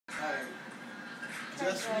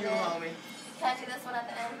Just for you, homie. Can I do this one at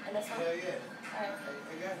the end and this one? Hell yeah. Alright.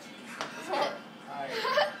 I got you. Alright.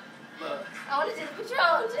 Look. I want to do the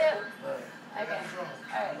Patron too. Look. Okay.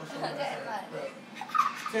 Alright. Okay, fine. Look.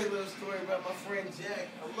 Tell you a little story about my friend Jack.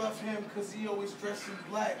 I love him because he always dressed in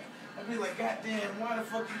black. I'd be like, God damn, why the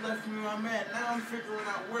fuck you left me where I'm at? Now I'm figuring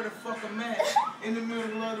out where the fuck I'm at. In the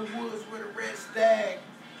middle of the woods with a red stag.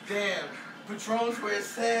 Damn. Patron's where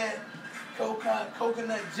it's at.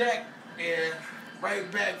 Coconut Jack. And right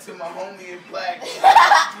back to my homie in black.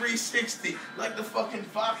 360. Like the fucking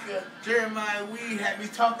vodka. Jeremiah Weed had me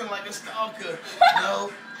talking like a stalker.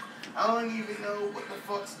 No. I don't even know what the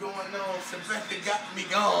fuck's going on. Sebecca got me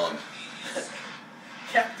gone.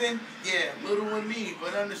 Captain, yeah, little with me,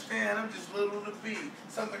 but understand I'm just little to be.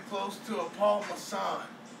 Something close to a Paul Masson.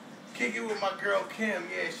 Kick it with my girl Kim,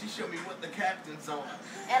 yeah, she showed me what the captain's on.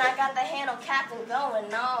 And I got the handle Captain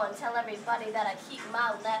going on. Tell everybody that I keep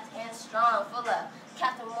my left hand strong, full of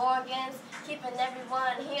Captain Morgans, keeping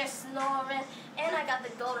everyone here snoring. And I got the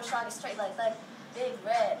golden shotty straight like Big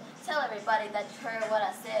Red. Tell everybody that you heard what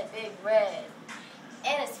I said, Big Red.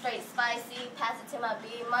 And it's straight spicy. Pass it to my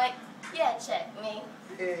B.MOV. Yeah, check me.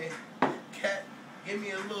 Yeah, Cat, give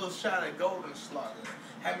me a little shot of golden slaughter.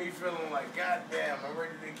 Had me feeling like, goddamn, I'm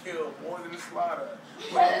ready to kill more than a slaughter.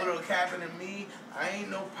 With a little cabin in me, I ain't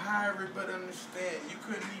no pirate, but understand, you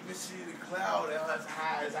couldn't even see the cloud as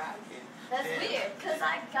high as I can. That's weird, because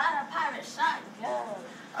I got a pirate shotgun.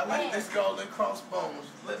 I like this golden crossbones.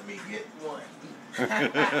 Let me get one.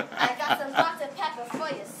 I got some Dr. Pepper for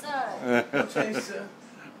your son. Okay, sir.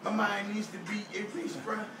 My mind needs to be erased,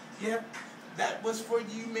 bruh. Yep. That was for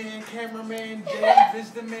you, man. Cameraman Dave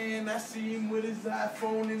is the man. I see him with his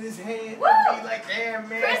iPhone in his hand. I be like, damn,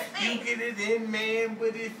 man, Crispy. you get it in, man. But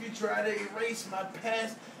if you try to erase my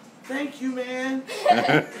past, thank you, man.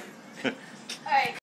 Alright.